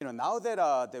now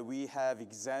that we have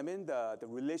examined the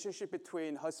relationship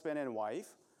between husband and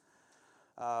wife,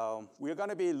 we're going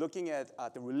to be looking at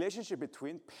the relationship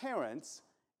between parents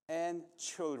and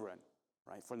children,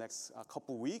 right, for the next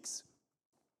couple weeks.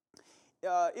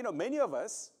 Many of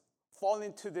us fall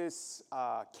into this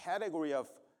category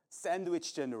of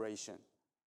sandwich generation,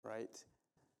 right?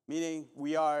 Meaning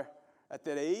we are at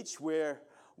that age where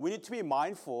we need to be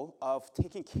mindful of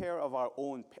taking care of our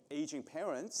own aging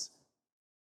parents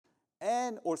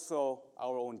and also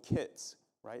our own kids,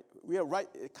 right? We are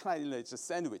kind of just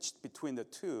sandwiched between the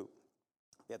two.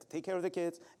 We have to take care of the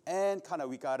kids and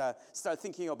we gotta start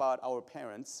thinking about our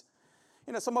parents.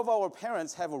 Some of our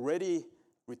parents have already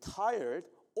retired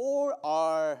or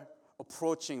are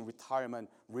approaching retirement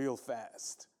real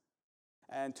fast.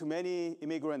 And to many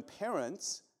immigrant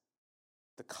parents,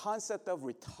 the concept of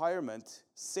retirement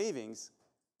savings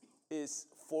is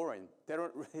foreign.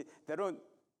 They don't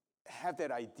have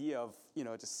that idea of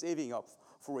just saving up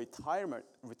for retirement,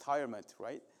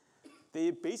 right?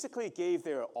 They basically gave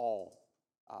their all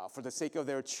for the sake of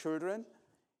their children,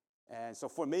 and so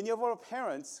for many of our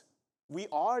parents, we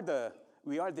are their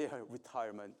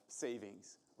retirement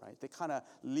savings, right? They kind of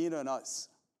lean on us.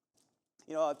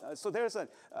 So there's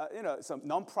some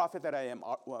nonprofit that I am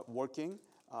working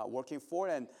for,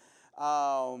 and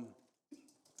I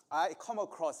come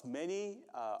across many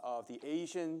of the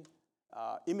Asian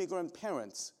immigrant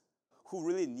parents who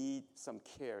really need some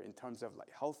care in terms of like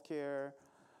healthcare,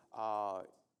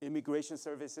 immigration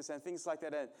services, and things like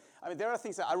that. And I mean, there are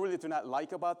things that I really do not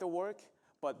like about the work,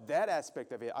 but that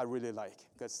aspect of it I really like,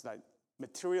 because like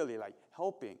materially, like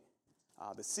helping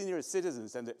the senior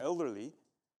citizens and the elderly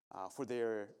for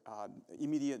their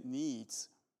immediate needs.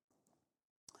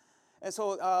 And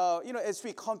so, as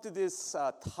we come to this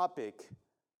topic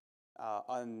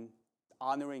on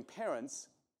honoring parents,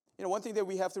 one thing that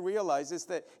we have to realize is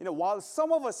that, while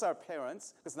some of us are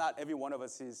parents, because not every one of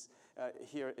us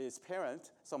here is parent,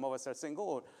 some of us are single,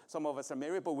 or some of us are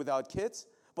married but without kids,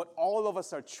 but all of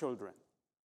us are children.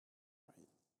 Right?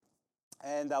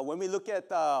 And when we look at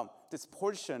this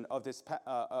portion of this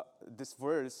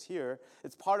verse here,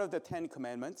 it's part of the Ten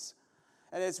Commandments.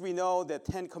 And as we know, the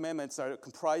Ten Commandments are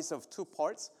comprised of two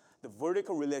parts: the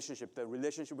vertical relationship, the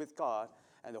relationship with God,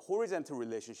 and the horizontal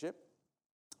relationship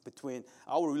between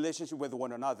our relationship with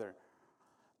one another.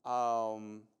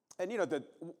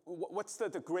 What's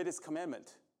the greatest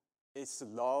commandment? It's to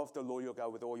love the Lord your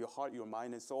God with all your heart, your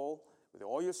mind, and soul, with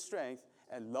all your strength,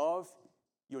 and love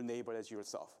your neighbor as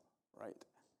yourself, right?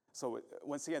 So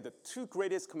once again, the two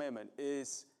greatest commandments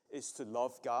is to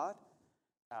love God,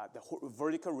 the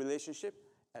vertical relationship,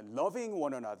 and loving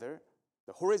one another,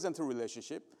 the horizontal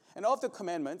relationship. And of the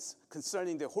commandments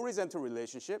concerning the horizontal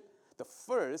relationship, the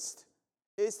first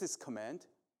is this command.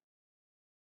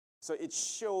 So it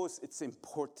shows its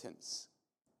importance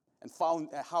and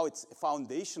how it's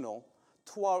foundational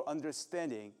to our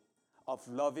understanding of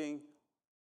loving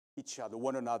each other,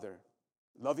 one another,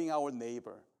 loving our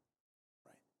neighbor.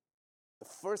 Right? The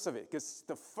first of it, because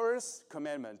the first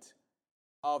commandment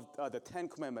of the Ten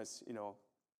Commandments,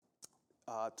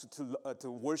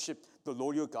 to worship the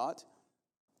Lord your God,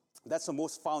 that's the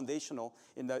most foundational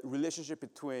in the relationship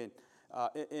between,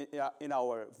 in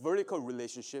our vertical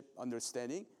relationship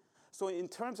understanding. So in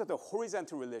terms of the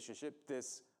horizontal relationship,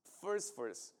 this first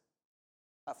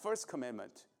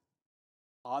commandment,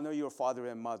 honor your father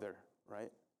and mother,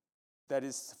 right? That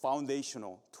is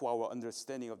foundational to our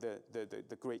understanding of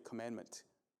the great commandment.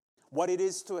 What it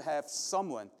is to have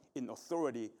someone in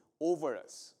authority over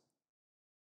us.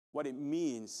 What it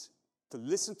means to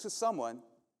listen to someone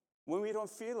when we don't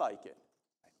feel like it.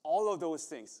 All of those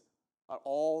things are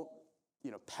all,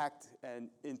 packed and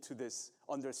into this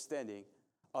understanding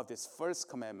of this first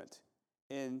commandment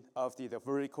of the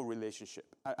vertical relationship.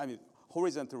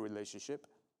 Horizontal relationship.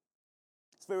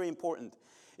 It's very important.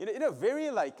 In a very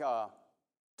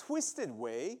twisted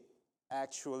way,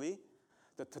 actually,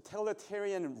 the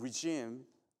totalitarian regime,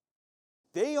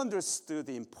 they understood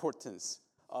the importance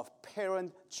of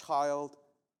parent-child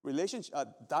relationship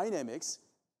dynamics.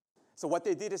 So what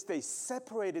they did is they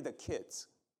separated the kids,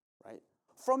 right,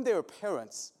 from their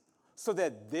parents, so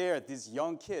that these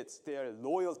young kids, their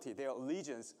loyalty, their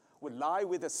allegiance would lie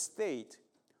with the state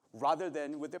rather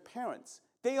than with their parents.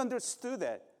 They understood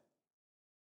that.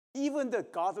 Even the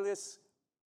godless,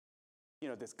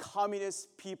 this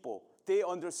communist people, they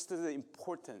understood the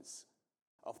importance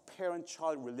of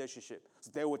parent-child relationship.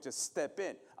 So they would just step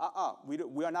in.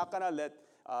 We are not going to let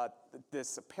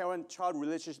this parent-child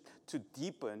relationship to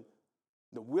deepen.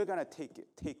 No, we're going to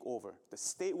take over. The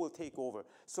state will take over,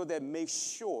 so that make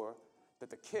sure that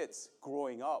the kids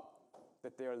growing up,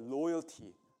 that their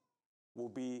loyalty will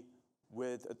be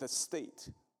with the state.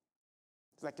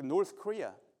 It's like in North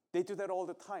Korea, they do that all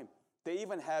the time. They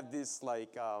even have this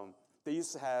they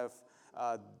used to have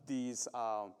these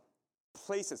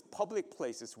places, public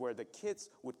places where the kids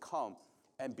would come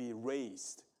and be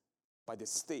raised by the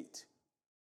state.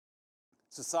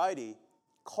 Society,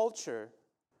 culture,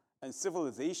 and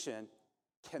civilization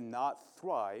cannot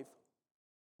thrive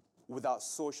without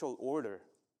social order,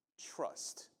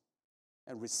 trust,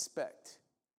 and respect.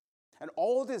 And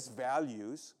all these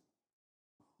values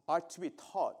are to be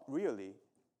taught, really,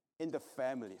 in the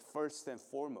family, first and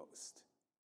foremost.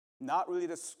 Not really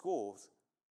the schools,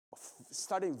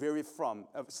 starting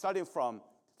from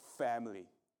family.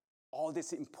 All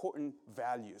these important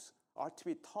values are to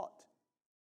be taught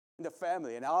in the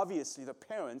family. And obviously, the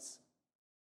parents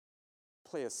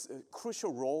play a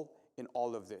crucial role in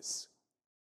all of this.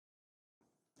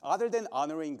 Other than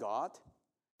honoring God,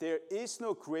 there is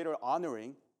no greater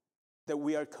honoring that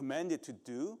we are commanded to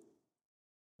do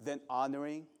than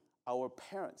honoring our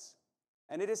parents.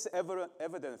 And it is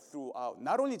evident throughout,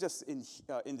 not only just in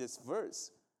this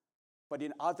verse, but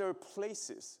in other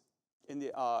places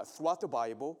throughout the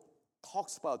Bible,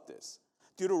 talks about this.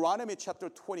 Deuteronomy chapter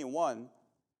 21,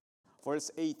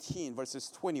 verse 18, verses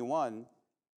 21,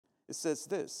 it says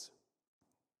this.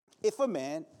 If a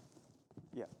man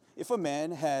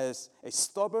has a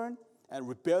stubborn and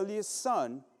rebellious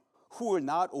son who will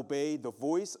not obey the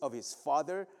voice of his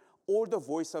father or the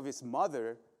voice of his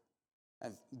mother,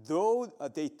 and though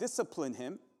they discipline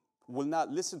him, will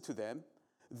not listen to them,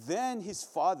 then his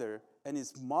father and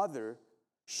his mother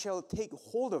shall take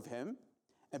hold of him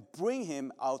and bring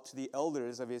him out to the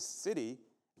elders of his city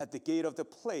at the gate of the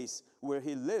place where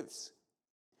he lives.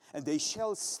 And they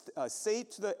shall say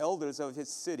to the elders of his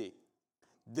city,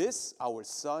 this our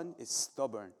son is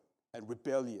stubborn and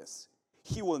rebellious.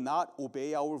 He will not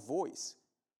obey our voice.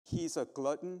 He is a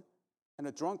glutton and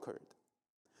a drunkard.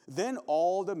 Then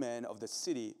all the men of the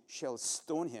city shall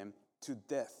stone him to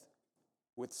death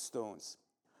with stones.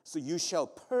 So you shall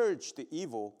purge the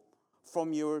evil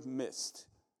from your midst,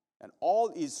 and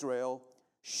all Israel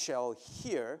shall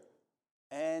hear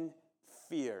and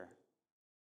fear.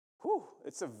 Whew,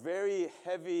 it's a very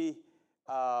heavy,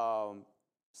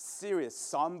 serious,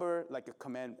 somber, like a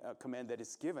command that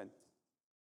is given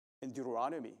in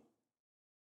Deuteronomy.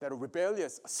 That a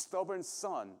rebellious, a stubborn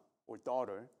son or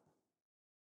daughter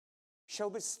shall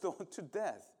be stoned to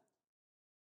death.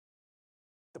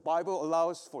 The Bible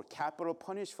allows for capital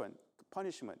punishment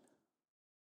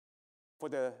for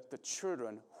the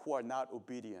children who are not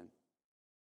obedient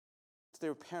to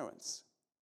their parents.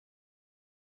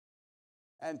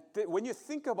 And when you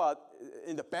think about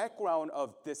in the background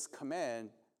of this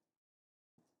command,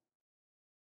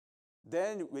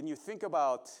 then when you think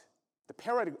about the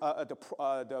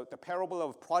parable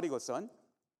of prodigal son,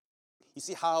 you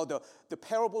see how the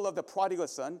parable of the prodigal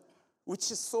son,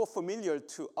 which is so familiar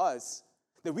to us,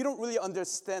 that we don't really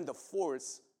understand the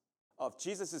force of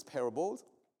Jesus' parables,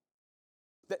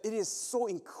 that it is so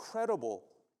incredible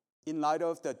in light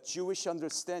of the Jewish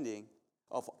understanding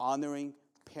of honoring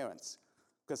parents.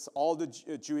 Because all the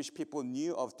Jewish people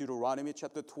knew of Deuteronomy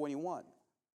chapter 21.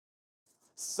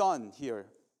 Son here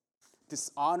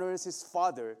dishonors his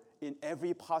father in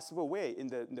every possible way in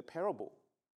the parable.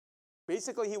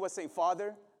 Basically, he was saying,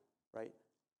 Father, right,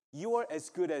 you are as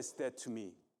good as dead to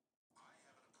me.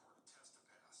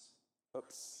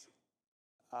 Oops.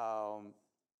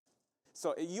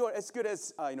 So you are as good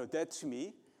as dead to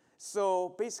me.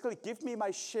 So basically, give me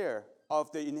my share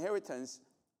of the inheritance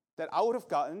that I would have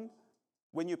gotten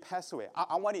when you pass away.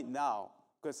 I want it now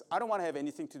because I don't want to have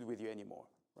anything to do with you anymore,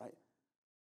 right?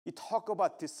 You talk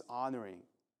about dishonoring,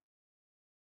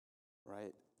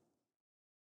 right?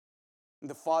 And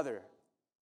the father,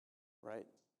 right?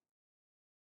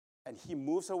 And he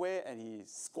moves away and he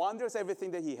squanders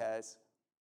everything that he has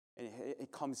and he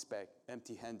comes back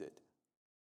empty-handed.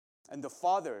 And the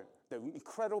father, the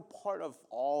incredible part of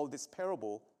all this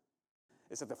parable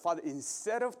is that the father,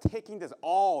 instead of taking this,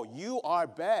 oh, you are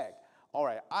back. All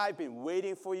right, I've been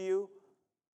waiting for you.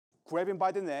 Grab him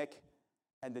by the neck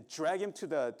and then drag him to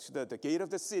the gate of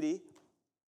the city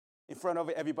in front of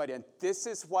everybody. And this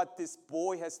is what this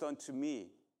boy has done to me.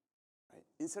 Right?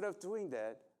 Instead of doing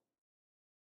that,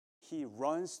 he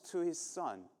runs to his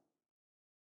son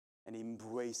and he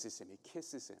embraces him. He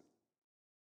kisses him.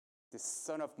 This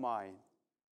son of mine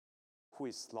who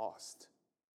is lost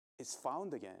is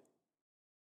found again.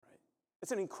 Right?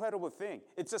 It's an incredible thing.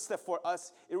 It's just that for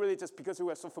us, it really just because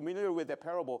we are so familiar with that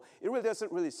parable, it really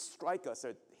doesn't really strike us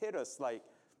or hit us like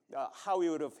how it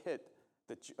would have hit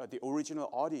the original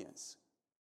audience,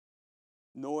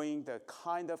 knowing the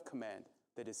kind of command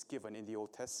that is given in the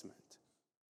Old Testament.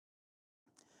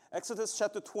 Exodus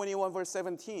chapter 21, verse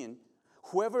 17,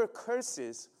 whoever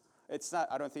curses, it's not,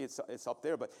 I don't think it's up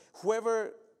there, but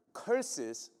whoever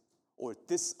curses or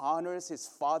dishonors his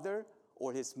father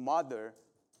or his mother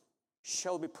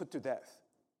shall be put to death.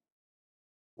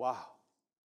 Wow.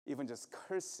 Even just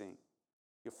cursing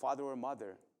your father or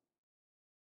mother,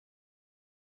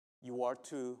 you are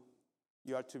to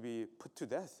be put to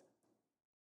death.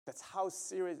 That's how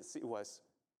serious it was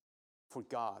for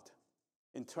God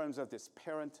in terms of this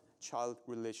parent-child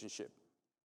relationship.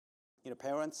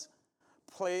 Parents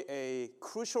play a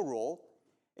crucial role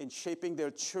in shaping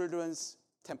their children's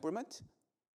temperament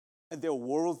and their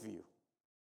worldview.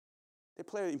 They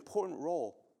play an important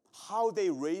role. How they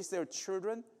raise their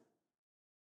children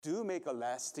do make a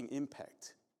lasting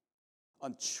impact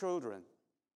on children,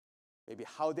 maybe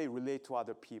how they relate to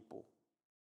other people,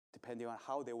 depending on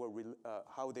how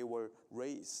they were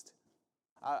raised.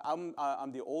 I'm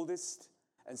the oldest,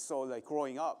 and so like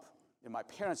growing up, my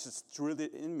parents just drilled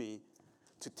it in me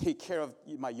to take care of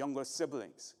my younger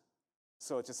siblings.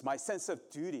 So it's just my sense of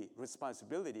duty,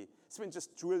 responsibility, it's been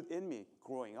just drilled in me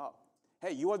growing up.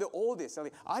 Hey, you are the oldest.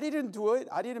 I didn't do it.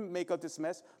 I didn't make up this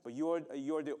mess, but you're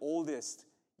the oldest.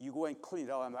 You go and clean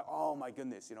it up. I'm like, oh my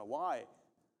goodness, why?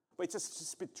 But it's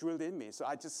just been drilled in me. So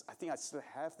I think I still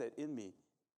have that in me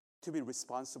to be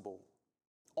responsible.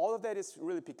 All of that is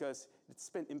really because it's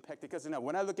been impacted. Because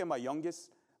when I look at my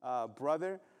youngest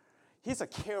brother, he's a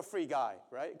carefree guy,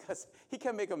 right? Because he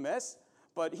can make a mess,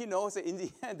 but he knows that in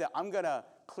the end that I'm gonna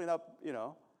clean up,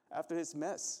 after his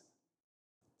mess.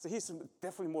 So he's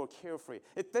definitely more carefree.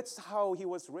 That's how he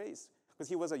was raised, because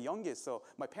he was the youngest. So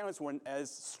my parents weren't as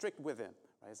strict with him.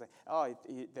 Right? It's like,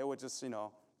 they would just,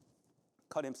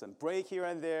 cut him some break here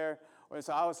and there. Or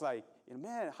so I was like,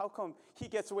 man, how come he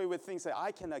gets away with things that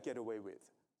I cannot get away with,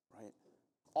 right?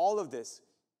 All of this.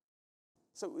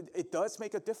 So it does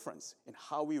make a difference in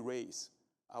how we raise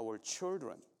our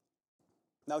children.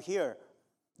 Now here,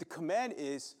 the command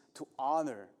is to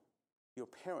honor your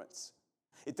parents.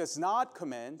 It does not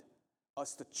command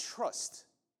us to trust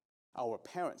our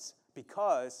parents,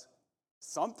 because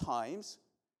sometimes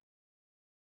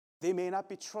they may not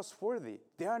be trustworthy.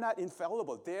 They are not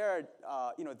infallible. They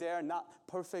are not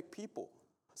perfect people.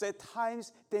 So at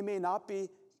times they may not be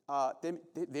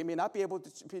they may not be able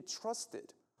to be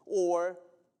trusted, or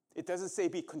it doesn't say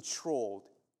be controlled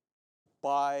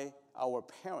by our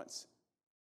parents,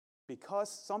 because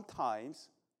sometimes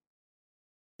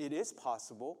it is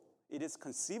possible, it is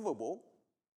conceivable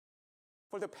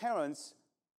for the parents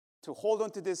to hold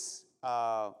on to this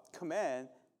command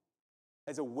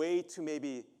as a way to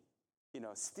maybe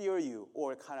steer you,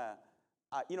 or kind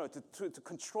of to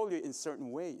control you in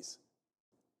certain ways.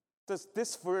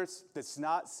 This verse does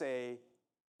not say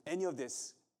any of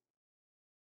this,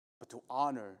 but to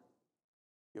honor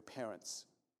your parents.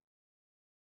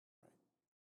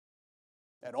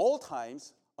 Right? At all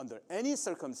times, under any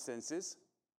circumstances,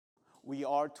 we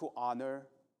are to honor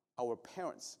our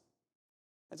parents.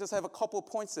 And just have a couple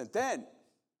points then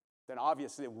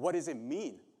obviously, what does it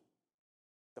mean?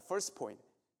 The first point,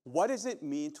 what does it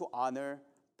mean to honor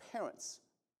parents?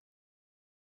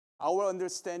 Our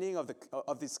understanding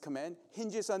of this command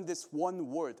hinges on this one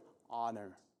word,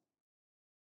 honor.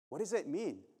 What does that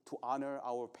mean, to honor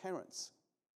our parents?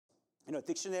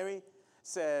 Dictionary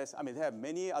says, they have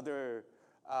many other,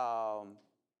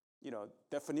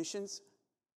 definitions.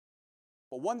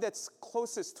 But one that's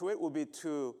closest to it would be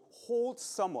to hold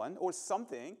someone or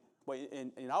something, but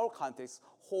in our context,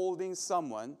 holding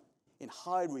someone in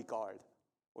high regard,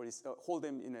 or hold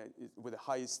them with a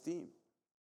high esteem.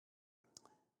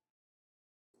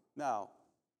 Now,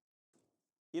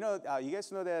 you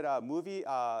guys know that movie.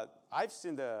 I've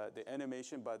seen the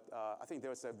animation, but I think there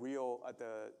was a real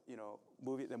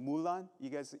movie, the Mulan. You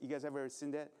guys ever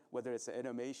seen that? Whether it's the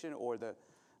animation or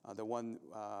the one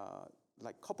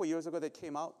like a couple years ago that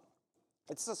came out.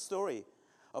 It's a story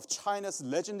of China's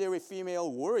legendary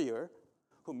female warrior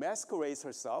who masquerades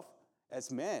herself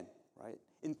as man, right,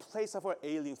 in place of her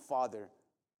ailing father,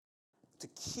 to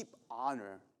keep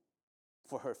honor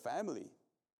for her family.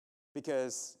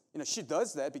 Because she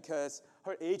does that because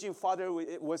her aging father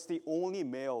was the only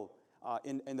male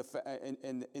in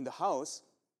the house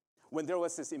when there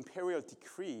was this imperial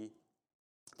decree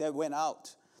that went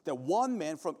out that one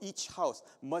man from each house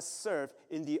must serve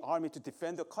in the army to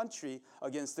defend the country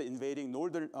against the invading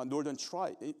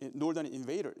northern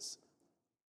invaders.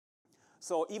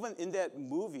 So even in that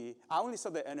movie, I only saw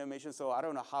the animation, so I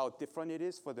don't know how different it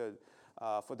is for the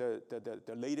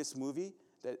latest movie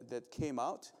that came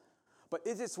out. But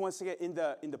it is once again in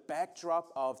the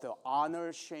backdrop of the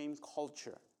honor shame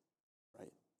culture, right?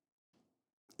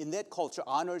 In that culture,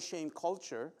 honor-shame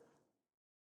culture,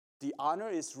 the honor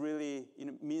is really,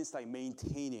 means like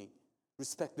maintaining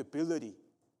respectability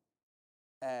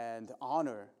and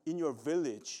honor in your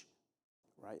village,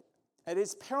 right? And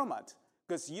it's paramount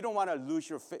because you don't want to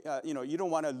lose you don't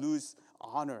want to lose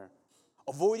honor.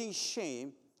 Avoiding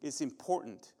shame is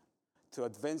important to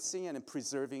advancing and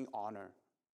preserving honor.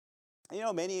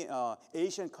 Many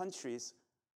Asian countries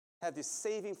have this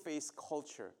saving face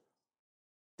culture.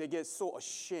 They get so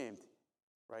ashamed,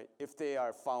 right, if they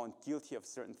are found guilty of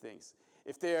certain things.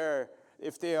 If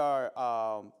they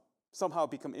are somehow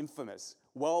become infamous,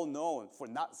 well known for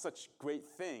not such great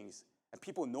things, and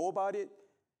people know about it,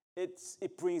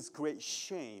 it brings great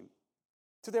shame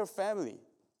to their family,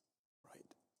 right?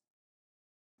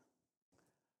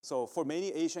 So for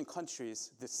many Asian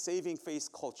countries, the saving face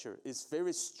culture is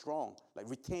very strong, like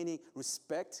retaining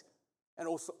respect and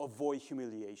also avoid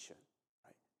humiliation.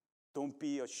 Right? Don't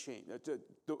be ashamed.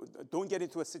 Don't get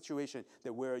into a situation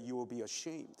where you will be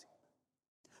ashamed.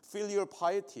 Filial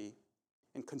piety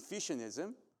and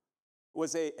Confucianism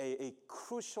was a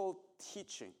crucial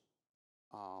teaching.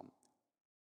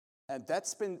 And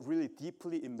that's been really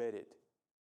deeply embedded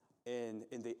in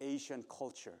the Asian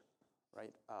culture,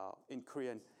 right? In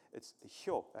Korean, it's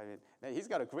Hyo. I mean, he's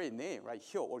got a great name, right?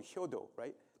 Hyo or Hyodo,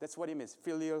 right? That's what it means,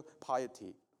 filial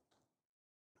piety.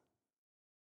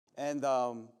 And,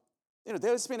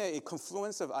 there's been a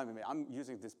confluence of, I'm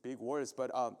using these big words, but,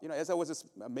 as I was just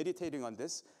meditating on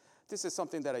this is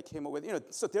something that I came up with.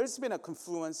 So there's been a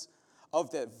confluence of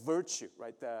that virtue,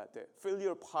 right? The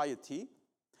filial piety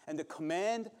and the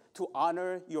command to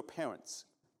honor your parents,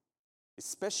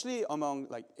 especially among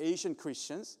like Asian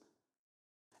Christians.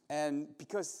 And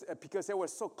because they were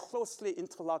so closely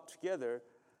interlocked together,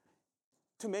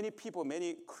 to many people,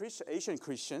 many Asian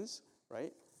Christians,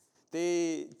 right?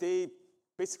 They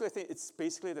basically think it's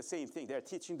basically the same thing. They're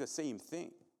teaching the same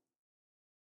thing.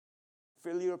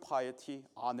 Filial piety,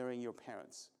 honoring your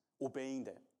parents, obeying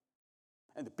them.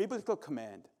 And the biblical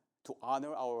command to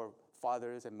honor our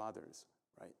fathers and mothers,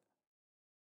 right?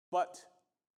 But,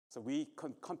 so we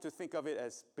come to think of it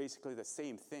as basically the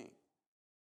same thing.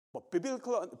 But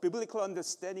biblical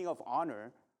understanding of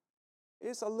honor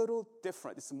is a little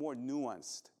different. It's more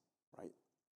nuanced, right?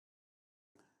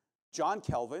 John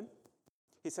Calvin,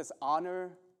 he says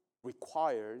honor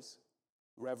requires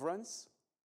reverence,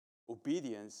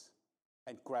 obedience,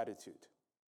 and gratitude.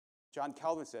 John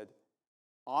Calvin said,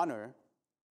 honor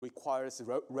requires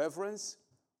reverence,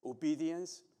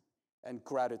 obedience, and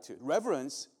gratitude.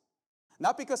 Reverence,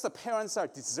 not because the parents are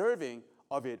deserving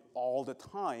of it all the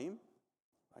time,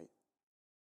 right?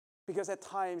 Because at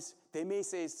times they may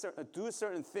do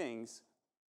certain things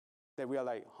that we are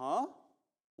like, huh?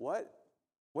 What?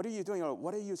 What are you doing? Or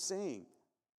what are you saying?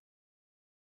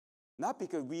 Not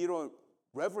because we don't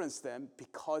reverence them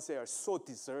because they are so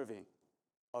deserving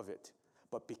of it,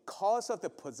 but because of the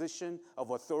position of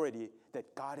authority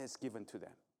that God has given to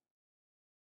them.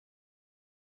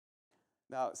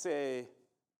 Now, say,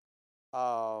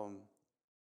 Joe,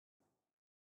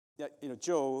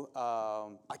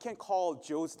 I can't call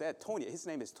Joe's dad Tony. His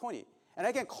name is Tony. And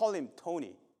I can call him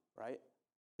Tony, right?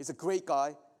 He's a great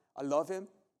guy. I love him.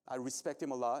 I respect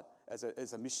him a lot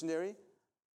as a missionary.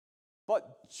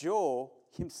 But Joe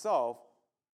himself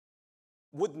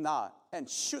would not and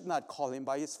should not call him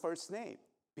by his first name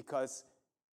because,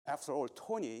 after all,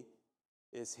 Tony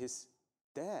is his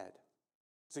dad.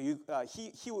 So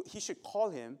he should call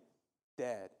him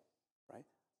Dad, right?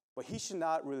 But he should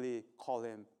not really call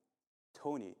him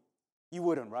Tony. You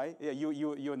wouldn't, right? Yeah,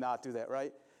 you would not do that,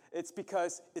 right? It's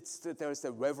because there's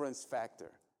a reverence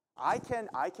factor. I can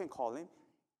call him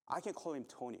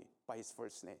Tony by his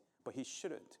first name, but he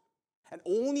shouldn't. And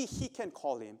only he can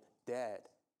call him Dad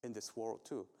in this world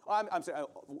too. I'm saying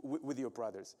with your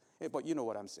brothers, but you know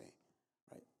what I'm saying,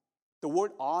 right? The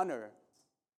word honor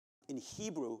in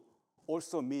Hebrew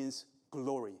also means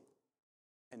glory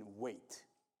and weight.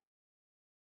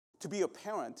 To be a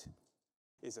parent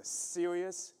is a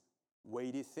serious,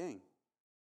 weighty thing,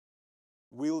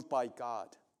 willed by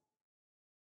God.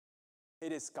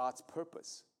 It is God's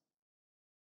purpose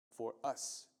for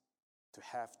us to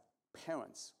have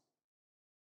parents.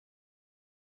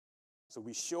 So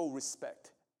we show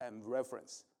respect and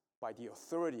reverence by the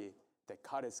authority that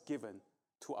God has given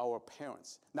to our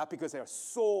parents, not because they are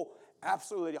so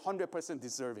absolutely 100%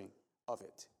 deserving of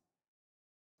it.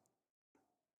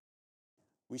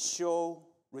 We show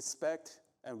respect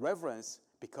and reverence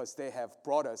because they have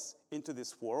brought us into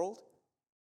this world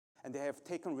and they have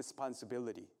taken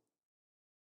responsibility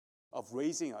of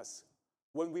raising us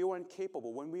when we weren't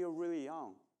capable, when we were really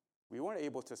young. We weren't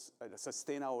able to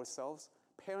sustain ourselves.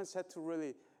 Parents had to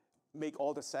really make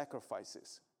all the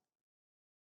sacrifices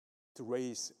to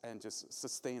raise and just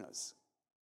sustain us.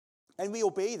 And we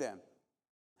obey them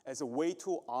as a way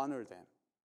to honor them.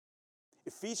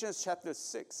 Ephesians chapter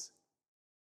 6,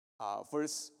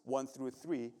 verse 1 through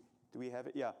 3. Do we have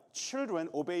it? Yeah. Children,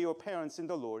 obey your parents in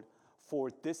the Lord, for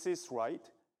this is right.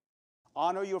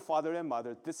 Honor your father and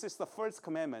mother. This is the first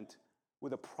commandment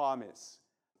with a promise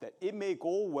that it may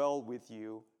go well with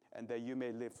you and that you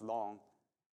may live long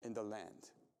in the land.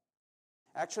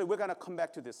 Actually, we're going to come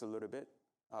back to this a little bit.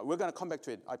 We're going to come back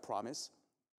to it, I promise.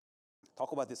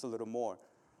 Talk about this a little more.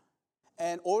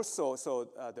 And also,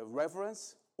 the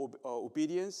reverence,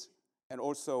 obedience, and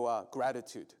also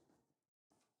gratitude.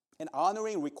 And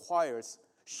honoring requires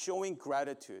showing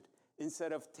gratitude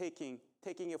instead of taking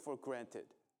it for granted,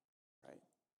 right?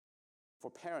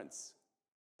 For parents,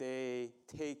 they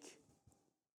take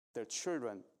their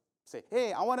children, say,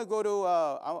 "Hey, I want to go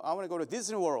to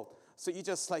Disney World." So you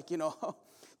just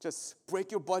just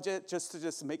break your budget just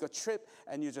to make a trip,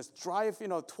 and you just drive,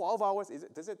 12 hours.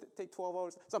 Does it take 12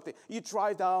 hours? Something. You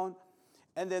drive down,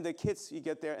 and then the kids, you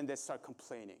get there, and they start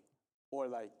complaining. Or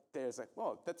there's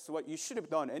 "Oh, that's what you should have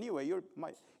done anyway. You're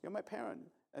my parent.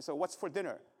 And so what's for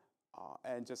dinner?"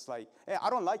 And just "Hey, I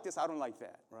don't like this, I don't like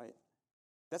that," right?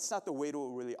 That's not the way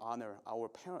to really honor our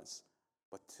parents,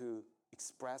 but to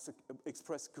express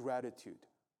gratitude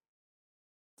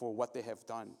for what they have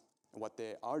done and what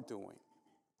they are doing.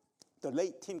 The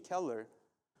late Tim Keller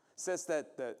says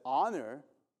that the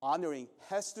honoring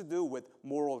has to do with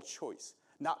moral choice,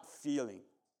 not feeling.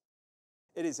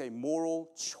 It is a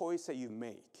moral choice that you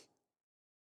make.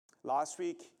 Last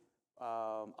week,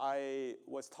 I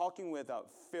was talking with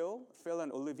Phil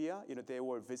and Olivia. They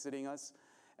were visiting us,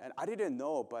 and I didn't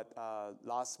know, but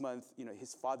last month,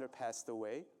 his father passed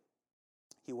away.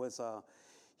 He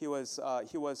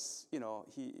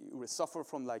suffered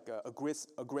from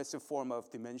aggressive form of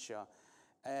dementia,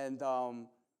 and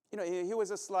he was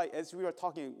just as we were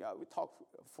talking, we talked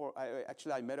for.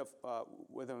 I met up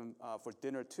with him for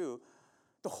dinner too.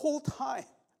 The whole time,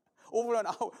 over an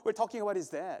hour, we're talking about his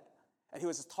dad. And he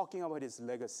was just talking about his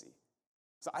legacy.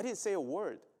 So I didn't say a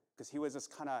word, because he was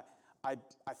just I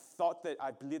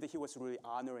believe that he was really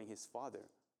honoring his father,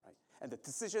 right? And the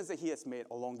decisions that he has made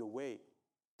along the way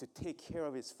to take care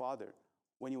of his father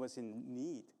when he was in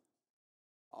need,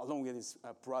 along with his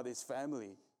brother, his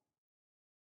family.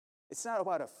 It's not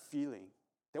about a feeling.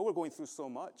 They were going through so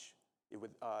much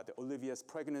with the Olivia's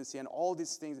pregnancy and all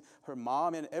these things, her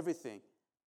mom and everything.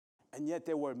 And yet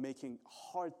they were making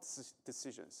hard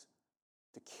decisions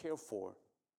to care for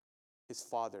his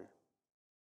father.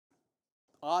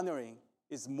 Honoring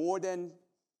is more than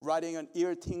writing an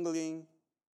ear-tingling,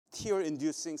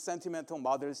 tear-inducing, sentimental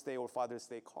Mother's Day or Father's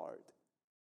Day card.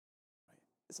 Right?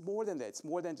 It's more than that. It's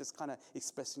more than just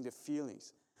expressing the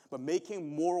feelings, but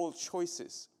making moral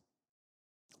choices.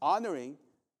 Honoring,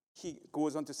 he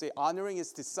goes on to say, honoring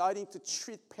is deciding to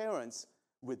treat parents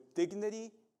with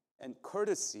dignity and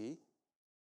courtesy,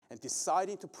 and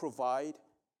deciding to provide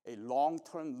a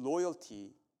long-term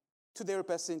loyalty to their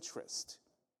best interest.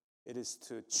 It is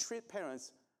to treat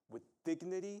parents with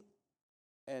dignity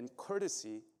and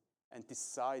courtesy, and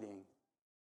deciding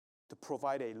to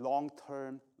provide a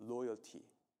long-term loyalty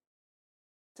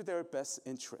to their best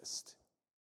interest.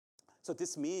 So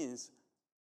this means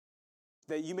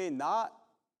that you may not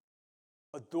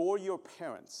adore your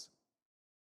parents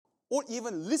or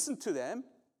even listen to them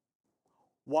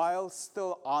while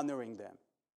still honoring them.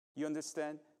 You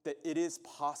understand that it is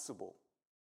possible.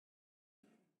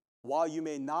 While you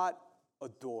may not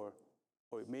adore,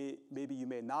 or maybe you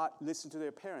may not listen to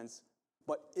their parents,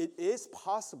 but it is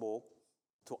possible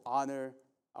to honor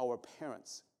our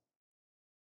parents.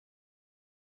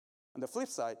 On the flip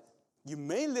side, you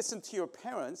may listen to your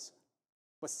parents,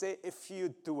 but say if you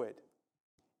do it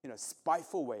in a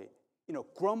spiteful way, in a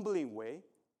grumbling way,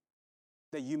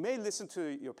 that you may listen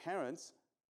to your parents,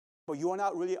 but you are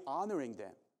not really honoring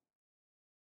them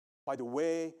by the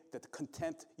way that the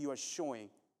contempt you are showing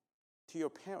to your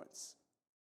parents.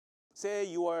 Say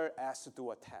you are asked to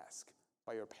do a task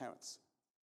by your parents,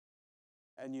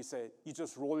 and you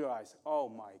just roll your eyes. "Oh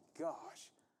my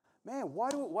gosh, man,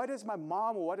 why does my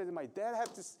mom or why does my dad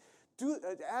have to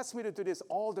ask me to do this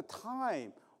all the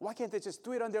time? Why can't they just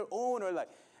do it on their own?"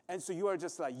 And so you are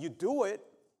just you do it.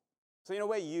 So in a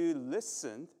way, you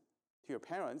listened to your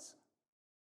parents,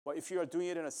 but if you are doing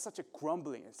it in such a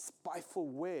grumbling and spiteful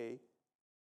way,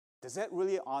 does that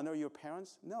really honor your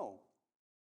parents? No.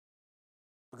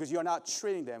 Because you are not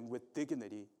treating them with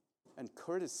dignity and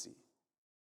courtesy.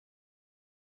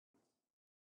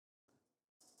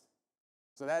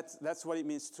 So that's what it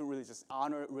means to really just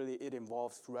honor. Really, it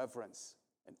involves reverence.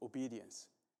 and obedience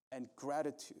and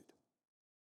gratitude.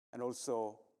 And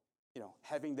also,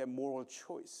 having that moral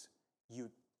choice. You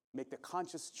make the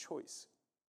conscious choice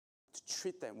to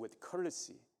treat them with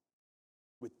courtesy,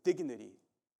 with dignity,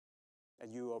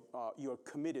 and you are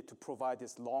committed to provide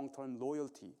this long-term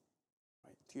loyalty,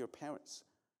 right, to your parents,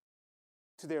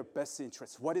 to their best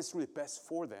interests, what is really best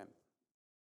for them.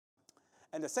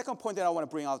 And the second point that I want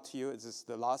to bring out to you is this,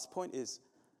 the last point is,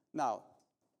 now,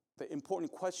 the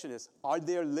important question is, are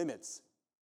there limits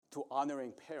to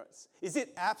honoring parents? Is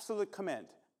it absolute command?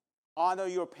 Honor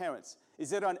your parents.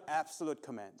 Is it an absolute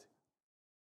command?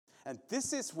 And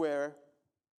this is where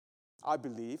I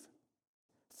believe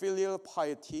filial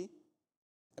piety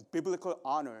and biblical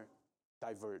honor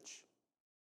diverge.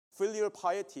 Filial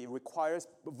piety requires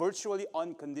virtually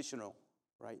unconditional,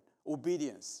 right,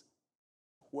 obedience,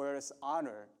 whereas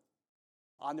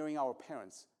honoring our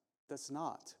parents, does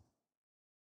not.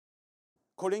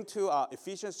 According to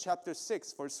Ephesians chapter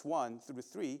 6, verse 1 through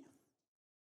 3,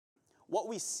 what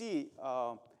we see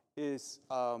is,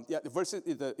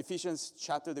 the Ephesians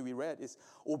chapter that we read is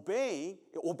obey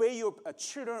your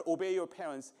children, obey your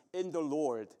parents in the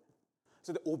Lord.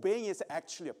 So the obeying is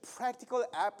actually a practical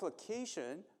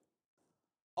application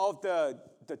of the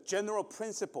general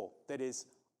principle that is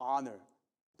honor.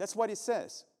 That's what it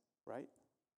says, right?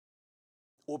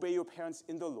 Obey your parents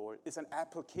in the Lord is an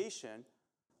application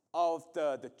of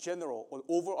the general or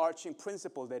overarching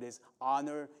principle that is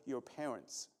honor your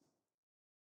parents.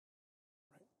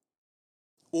 Right?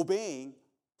 Obeying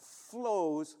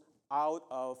flows out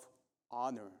of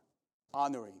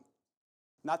honoring,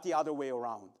 not the other way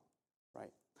around.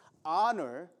 Right?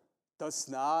 Honor does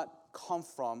not come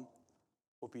from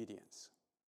obedience.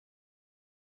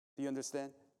 Do you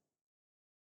understand?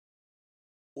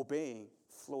 Obeying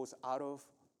flows out of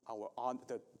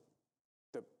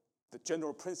the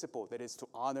general principle that is to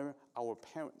honor our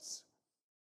parents.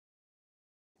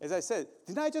 As I said,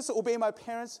 didn't I just obey my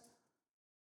parents?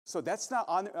 So that's not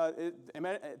honor.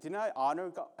 Didn't I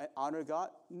honor God?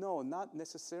 No, not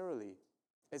necessarily.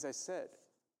 As I said,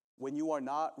 when you are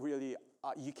not really,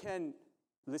 you can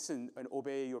listen and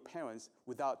obey your parents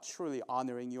without truly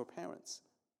honoring your parents.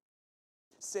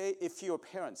 Say if your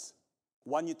parents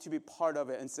want you to be part of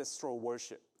an ancestral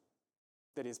worship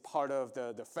that is part of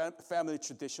the family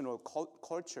traditional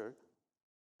culture,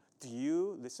 do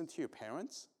you listen to your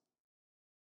parents?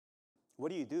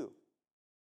 What do you do?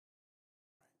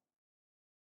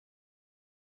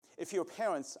 If your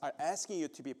parents are asking you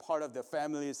to be part of the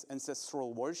family's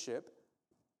ancestral worship,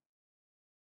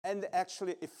 and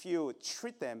actually if you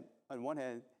treat them, on one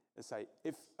hand, it's like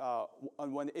if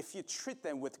you treat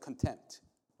them with contempt,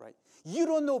 right? You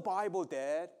don't know Bible,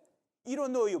 Dad. You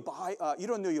don't know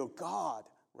your God,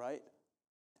 right?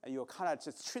 And you kind of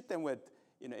just treat them with,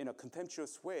 in a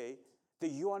contemptuous way, that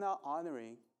you are not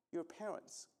honoring your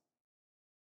parents.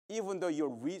 Even though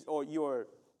your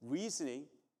reasoning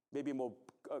may be more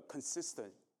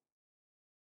consistent,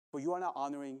 but you are not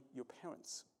honoring your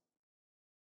parents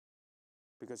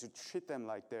because you treat them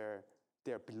like they're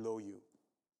below you,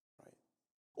 right?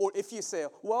 Or if you say,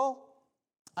 well,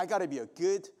 I got to be a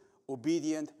good,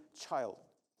 obedient child,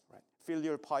 right?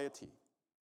 Filial piety.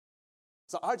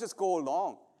 So I'll just go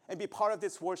along and be part of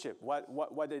this worship.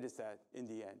 What it is that in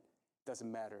the end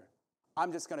doesn't matter.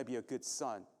 I'm just going to be a good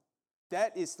son.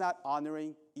 That is not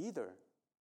honoring either,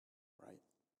 right?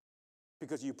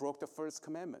 Because you broke the first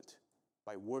commandment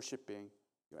by worshiping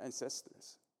your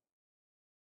ancestors.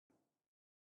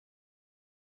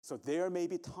 So there may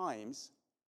be times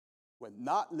when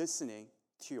not listening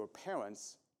to your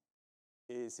parents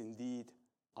is indeed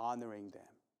honoring them.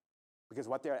 Because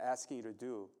what they're asking you to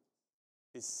do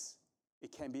it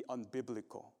can be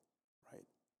unbiblical, right?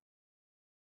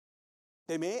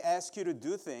 They may ask you to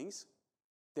do things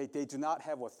that they do not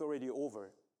have authority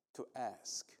over to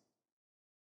ask.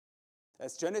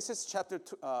 As Genesis chapter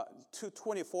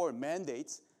 2:24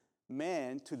 mandates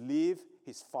man to leave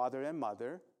his father and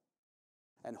mother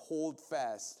and hold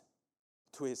fast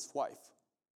to his wife.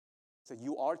 So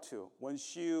you are to,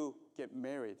 once you get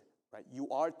married, right, you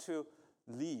are to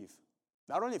leave,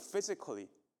 not only physically,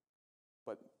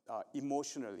 but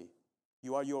emotionally.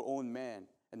 You are your own man.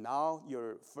 And now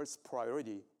your first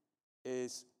priority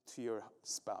is to your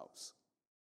spouse.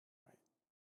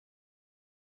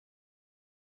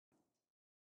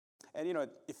 Right? And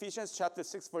Ephesians chapter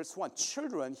 6, verse 1,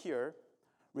 children here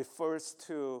refers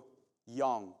to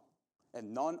young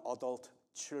and non-adult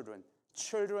children.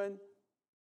 Children,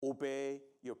 obey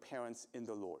your parents in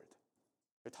the Lord.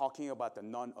 We're talking about the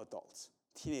non-adults,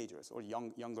 teenagers or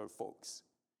younger folks.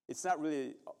 It's not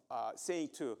really saying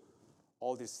to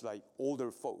all these like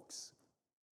older folks.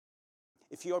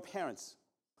 if your parents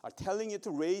are telling you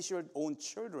to raise your own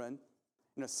children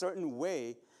in a certain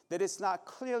way that is not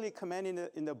clearly commanded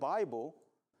in the Bible,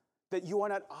 that you are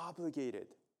not obligated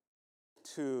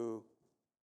to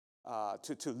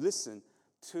listen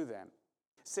to them.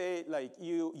 Say, like,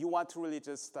 you want to really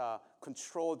just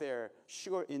control their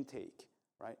sugar intake,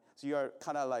 right? So you're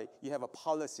kind of like, you have a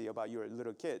policy about your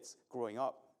little kids growing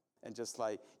up, and just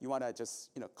like, you want to just,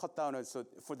 cut down on, so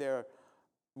for their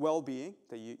well-being,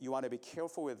 that you want to be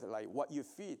careful with, like, what you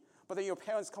feed. But then your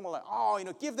parents come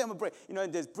along, give them a break,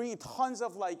 and they're bringing tons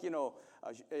of, like,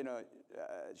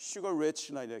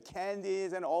 sugar-rich, like, the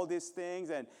candies and all these things,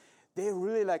 and they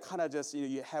really, like, kind of just,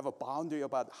 you have a boundary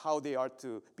about how they are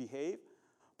to behave.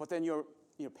 But then your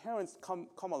parents come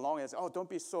along and say, don't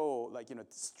be so, like,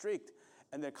 strict,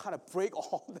 and they kind of break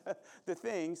all the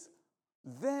things.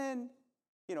 Then,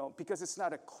 because it's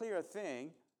not a clear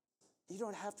thing, you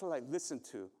don't have to, like, listen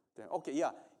to them. Okay,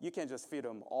 yeah, you can just feed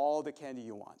them all the candy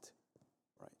you want,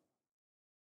 right?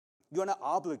 You're not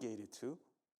obligated to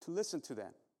listen to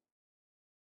them.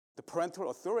 The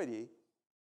parental authority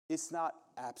is not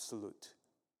absolute.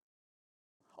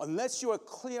 Unless you are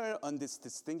clear on this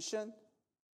distinction,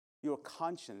 your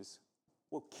conscience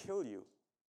will kill you.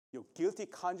 Your guilty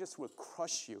conscience will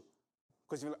crush you.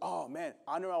 Because you're like, oh man,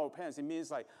 honor our parents. It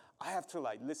means like I have to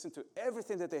like listen to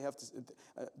everything that they have to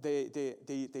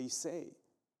they say,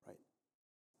 right?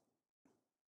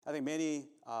 I think many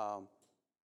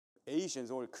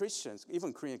Asians or Christians,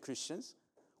 even Korean Christians,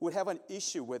 would have an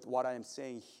issue with what I am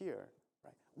saying here,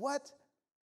 right? What?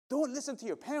 Don't listen to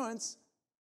your parents.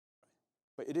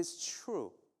 But it is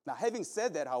true. Now, having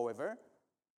said that, however,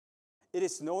 it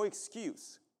is no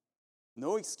excuse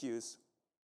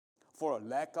for a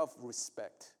lack of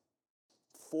respect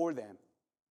for them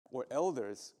or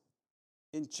elders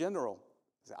in general.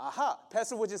 Aha,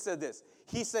 Pastor Woojin said this.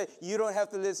 He said, you don't have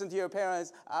to listen to your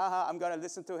parents. Aha, I'm going to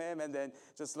listen to him, and then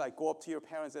just like go up to your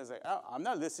parents and say, I'm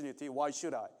not listening to you. Why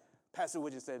should I? Pastor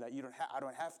Woojin said that I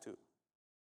don't have to.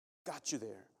 Got you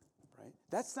there, right?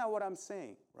 That's not what I'm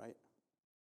saying, right?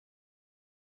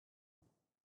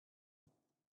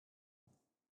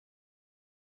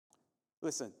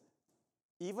 Listen,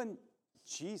 even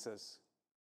Jesus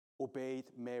obeyed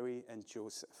Mary and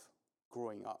Joseph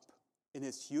growing up. In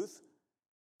his youth,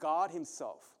 God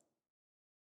himself,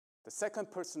 the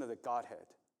second person of the Godhead,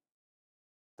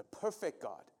 the perfect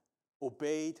God,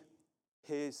 obeyed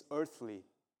his earthly,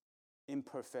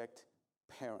 imperfect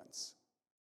parents.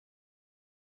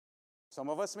 Some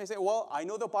of us may say, well, I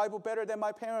know the Bible better than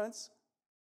my parents.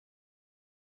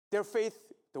 Their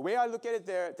faith, the way I look at it,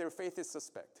 their faith is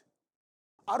suspect.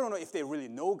 I don't know if they really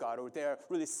know God or they're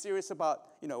really serious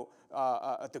about,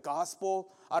 the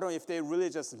gospel. I don't know if they really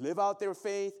just live out their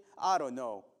faith. I don't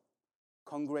know.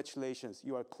 Congratulations,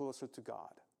 you are closer to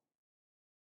God.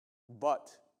 But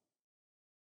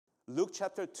Luke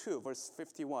chapter 2, verse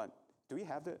 51. Do we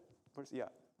have the verse? Yeah.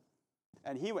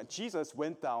 And Jesus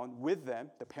went down with them,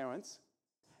 the parents,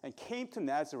 and came to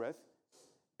Nazareth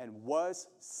and was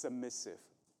submissive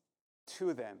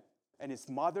to them. And his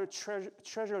mother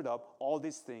treasured up all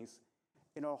these things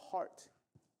in her heart.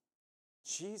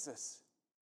 Jesus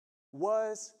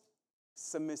was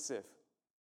submissive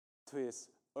to his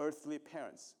earthly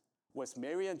parents. Was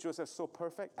Mary and Joseph so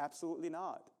perfect? Absolutely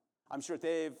not. I'm sure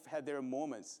they've had their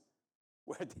moments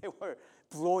where they were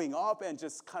blowing up and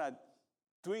just kind of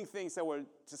doing things that were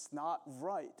just not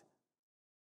right.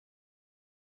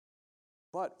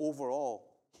 But overall,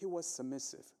 he was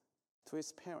submissive to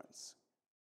his parents.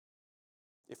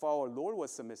 If our Lord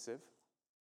was submissive,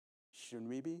 shouldn't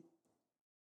we be?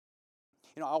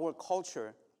 Our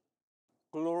culture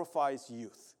glorifies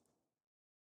youth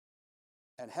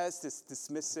and has this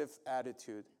dismissive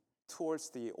attitude towards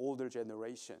the older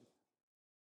generation.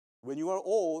 When you are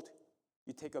old,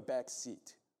 you take a back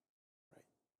seat. Right?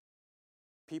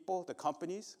 People, the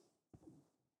companies,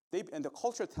 and the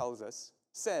culture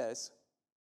says,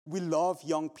 we love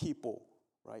young people,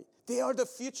 right? They are the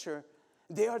future.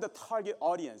 They are the target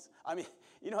audience. I mean,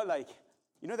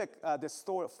 the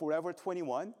store Forever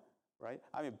 21, right?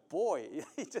 I mean, boy,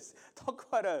 he just talk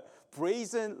about a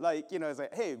brazen, it's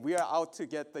like, hey, we are out to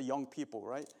get the young people,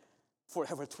 right?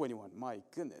 Forever 21, my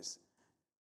goodness.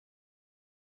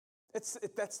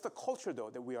 That's the culture, though,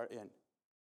 that we are in.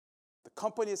 The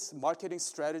company's marketing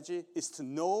strategy is to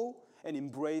know and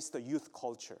embrace the youth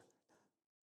culture.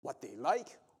 What they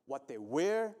like, what they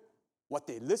wear, what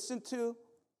they listen to,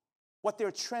 what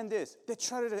their trend is. They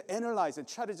try to analyze and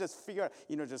try to just figure out,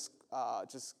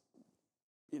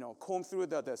 comb through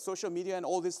the social media and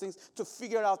all these things to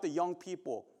figure out the young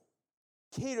people,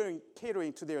 catering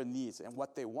to their needs and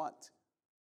what they want.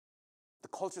 The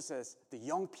culture says the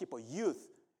young people, youth,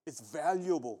 is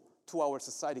valuable to our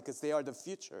society because they are the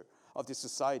future of the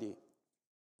society.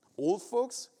 Old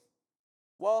folks,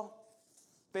 well,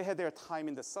 they had their time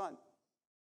in the sun.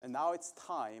 And now it's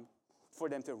time for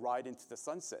them to ride into the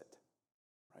sunset,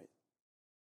 right?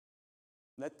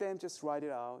 Let them just ride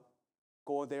it out,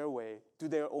 go their way, do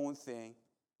their own thing.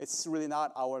 It's really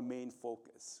not our main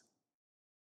focus.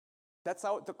 That's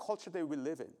the culture that we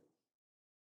live in.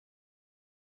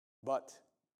 But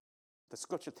the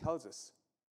scripture tells us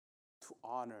to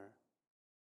honor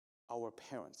our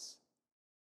parents,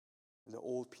 the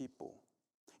old people.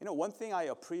 You know, one thing I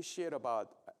appreciate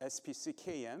about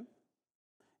SPCKM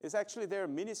is actually their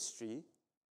ministry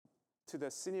to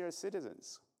the senior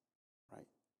citizens, right?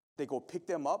 They go pick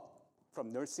them up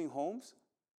from nursing homes.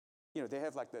 You know, they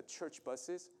have like the church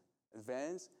buses,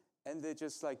 vans, and they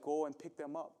just like go and pick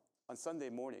them up on Sunday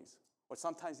mornings, or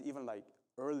sometimes even like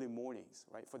early mornings,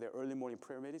 right? For their early morning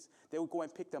prayer meetings, they would go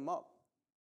and pick them up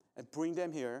and bring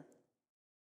them here,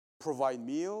 provide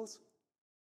meals,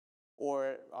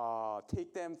 or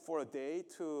take them for a day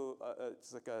to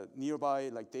it's like a nearby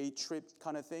like day trip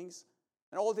kind of things,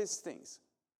 and all these things.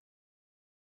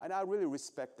 And I really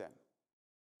respect them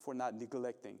for not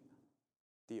neglecting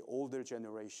the older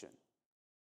generation.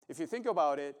 If you think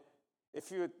about it,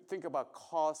 if you think about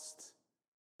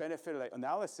cost-benefit like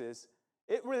analysis,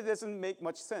 it really doesn't make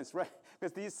much sense, right?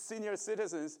 Because these senior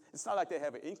citizens, it's not like they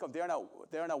have an income. They're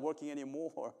not working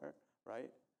anymore, right?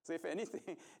 So if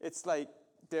anything, it's like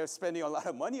they're spending a lot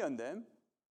of money on them.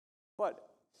 But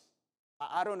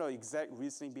I don't know exact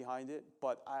reasoning behind it,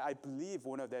 but I believe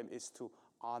one of them is to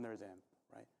honor them,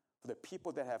 right? For the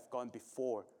people that have gone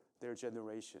before their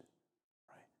generation,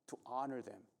 right? To honor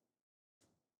them.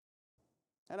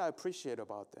 And I appreciate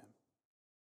about them.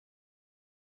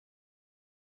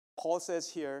 Paul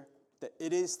says here that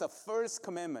it is the first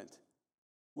commandment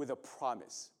with a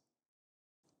promise.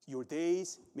 Your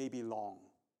days may be long.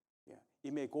 Yeah,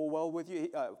 it may go well with you.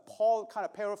 Paul kind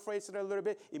of paraphrased it a little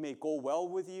bit. It may go well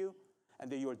with you,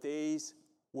 and that your days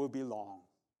will be long,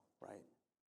 right?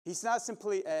 He's not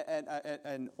simply,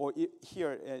 or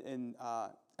here in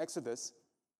Exodus,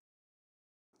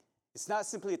 it's not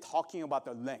simply talking about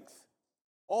the length.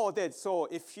 Oh, so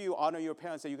if you honor your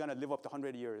parents, you're going to live up to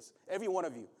 100 years. Every one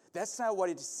of you. That's not what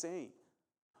it's saying.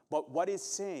 But what it's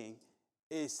saying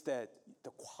is that the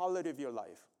quality of your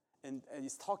life, and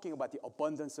it's talking about the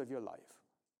abundance of your life,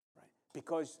 right?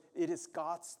 Because it is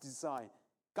God's design.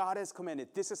 God has commanded.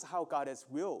 This is how God has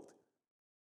willed.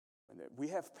 When we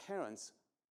have parents,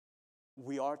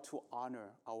 we are to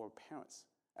honor our parents.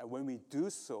 And when we do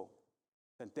so,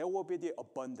 then there will be the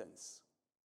abundance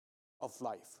of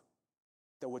life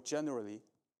that would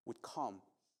come.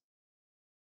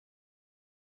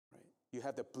 Right? You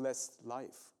have the blessed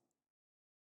life.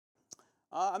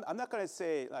 I'm not going to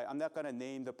say, I'm not going to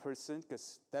name the person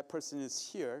because that person is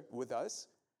here with us.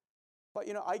 But,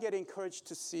 I get encouraged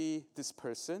to see this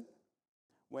person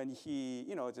when he,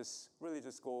 just really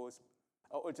just goes,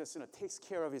 or just, takes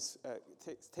care of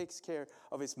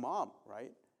his mom,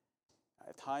 right?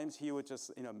 At times he would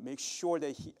just, make sure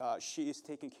that she is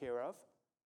taken care of,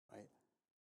 right?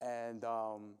 And,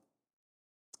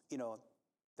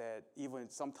 that even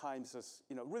sometimes just,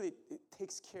 really it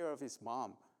takes care of his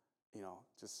mom,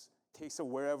 just takes her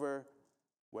whatever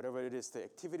it is, the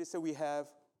activities that we have,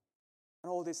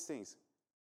 and all these things.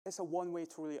 It's a one way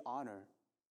to really honor,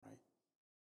 right,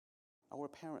 our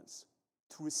parents,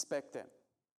 to respect them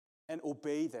and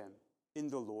obey them in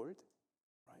the Lord,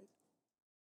 right,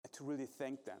 and to really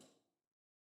thank them.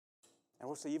 And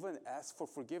also even ask for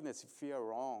forgiveness if we are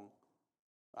wrong.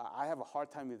 I have a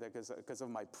hard time with that because of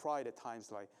my pride at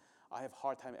times. Like I have a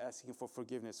hard time asking for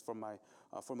forgiveness from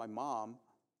my mom,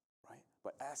 right?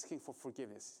 But asking for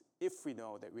forgiveness if we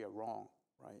know that we are wrong,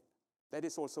 right? That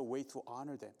is also a way to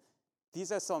honor them.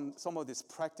 These are some of these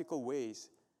practical ways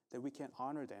that we can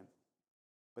honor them.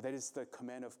 But that is the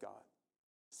command of God,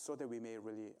 so that we may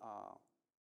really,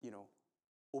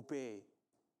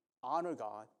 honor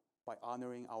God by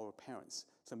honoring our parents.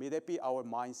 So may that be our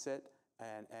mindset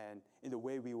and in the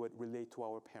way we would relate to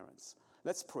our parents.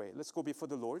 Let's pray. Let's go before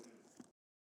the Lord.